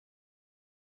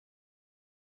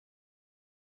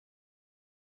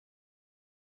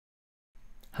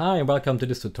Hi and welcome to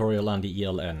this tutorial on the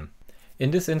ELN.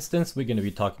 In this instance we're going to be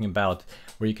talking about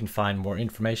where you can find more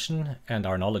information and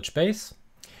our knowledge base,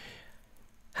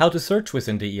 how to search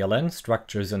within the ELN,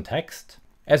 structures and text,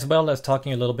 as well as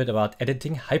talking a little bit about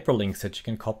editing hyperlinks that you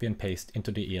can copy and paste into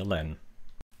the ELN.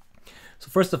 So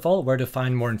first of all, where to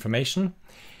find more information.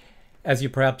 As you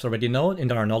perhaps already know,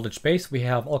 in our knowledge base we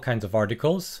have all kinds of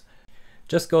articles.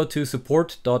 Just go to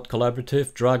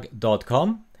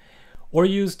support.collaborativedrug.com or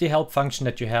use the help function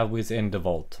that you have within the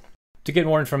Vault. To get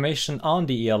more information on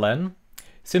the ELN,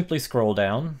 simply scroll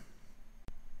down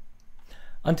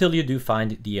until you do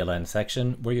find the ELN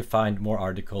section where you find more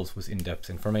articles with in-depth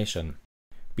information,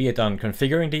 be it on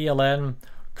configuring the ELN,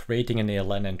 creating an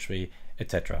ELN entry,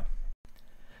 etc.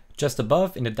 Just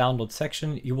above in the download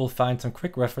section you will find some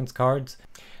quick reference cards.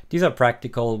 These are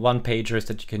practical one-pagers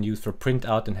that you can use for print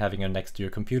out and having them next to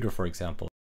your computer, for example.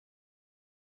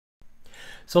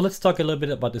 So let's talk a little bit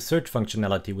about the search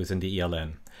functionality within the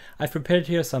ELN. I've prepared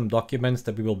here some documents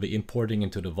that we will be importing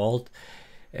into the Vault.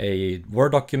 A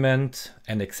Word document,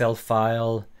 an Excel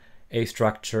file, a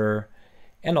structure,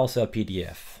 and also a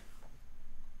PDF.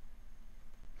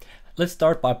 Let's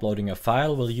start by uploading a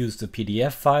file. We'll use the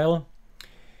PDF file.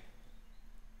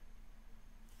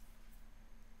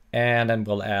 And then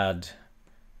we'll add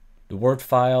the Word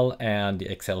file and the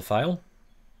Excel file.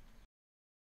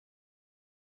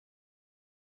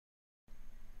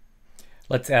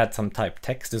 Let's add some typed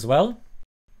text as well.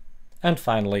 And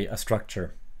finally, a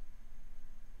structure.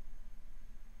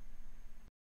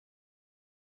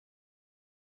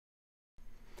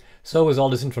 So with all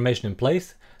this information in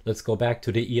place, let's go back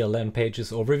to the ELN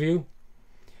pages overview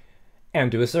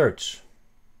and do a search.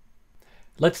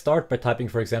 Let's start by typing,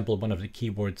 for example, one of the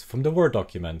keywords from the Word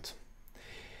document.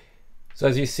 So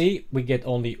as you see, we get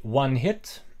only one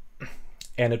hit,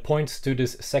 and it points to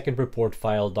this second report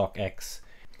file docx,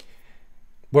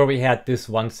 where we had this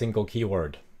one single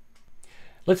keyword.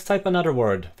 Let's type another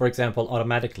word, for example,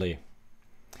 automatically.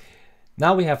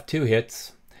 Now we have two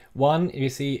hits. One, you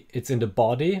see, it's in the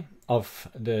body of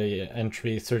the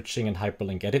entry searching and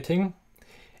hyperlink editing,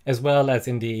 as well as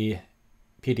in the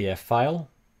PDF file,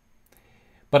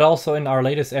 but also in our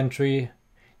latest entry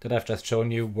that I've just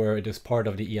shown you, where it is part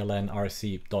of the ELN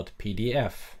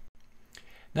rc.pdf.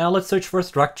 Now let's search for a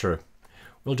structure.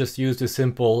 We'll just use the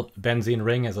simple benzene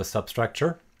ring as a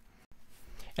substructure.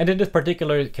 And in this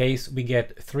particular case, we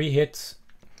get 3 hits.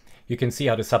 You can see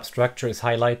how the substructure is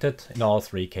highlighted in all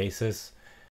 3 cases.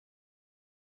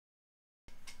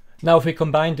 Now if we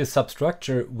combine this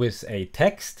substructure with a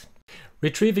text,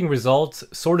 retrieving results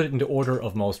sorted in the order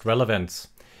of most relevance.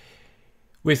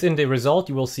 Within the result,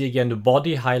 you will see again the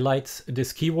body highlights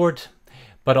this keyword,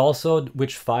 but also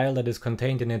which file that is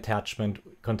contained in the attachment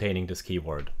containing this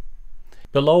keyword.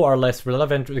 Below are less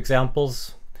relevant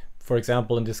examples. For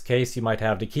example, in this case, you might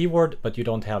have the keyword, but you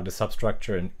don't have the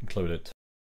substructure included.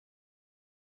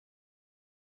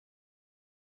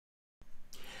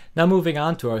 Now moving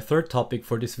on to our third topic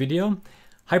for this video,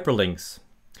 hyperlinks.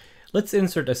 Let's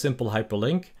insert a simple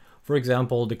hyperlink, for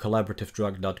example, the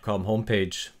collaborativedrug.com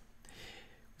homepage.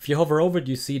 If you hover over it,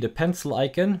 you see the pencil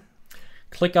icon.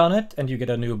 Click on it and you get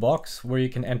a new box where you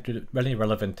can enter any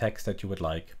relevant text that you would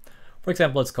like. For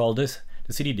example, let's call this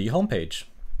the CDD homepage.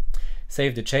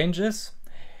 Save the changes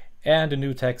and the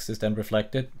new text is then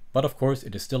reflected, but of course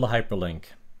it is still a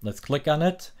hyperlink. Let's click on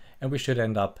it and we should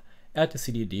end up at the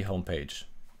CDD homepage.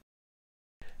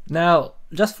 Now,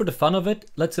 just for the fun of it,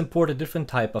 let's import a different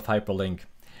type of hyperlink.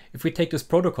 If we take this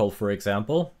protocol, for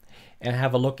example, and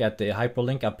have a look at the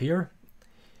hyperlink up here,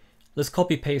 let's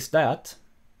copy paste that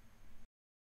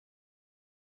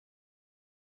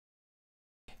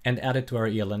and add it to our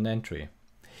ELN entry.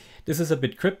 This is a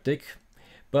bit cryptic,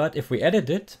 but if we edit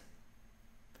it,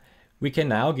 we can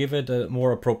now give it a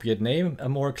more appropriate name, a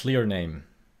more clear name.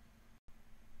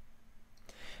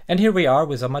 And here we are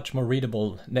with a much more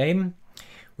readable name,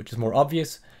 which is more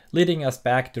obvious, leading us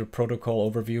back to the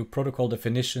protocol overview, protocol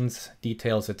definitions,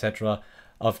 details, etc.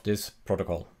 of this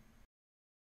protocol.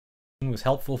 It was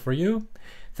helpful for you.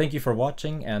 Thank you for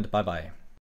watching and bye-bye.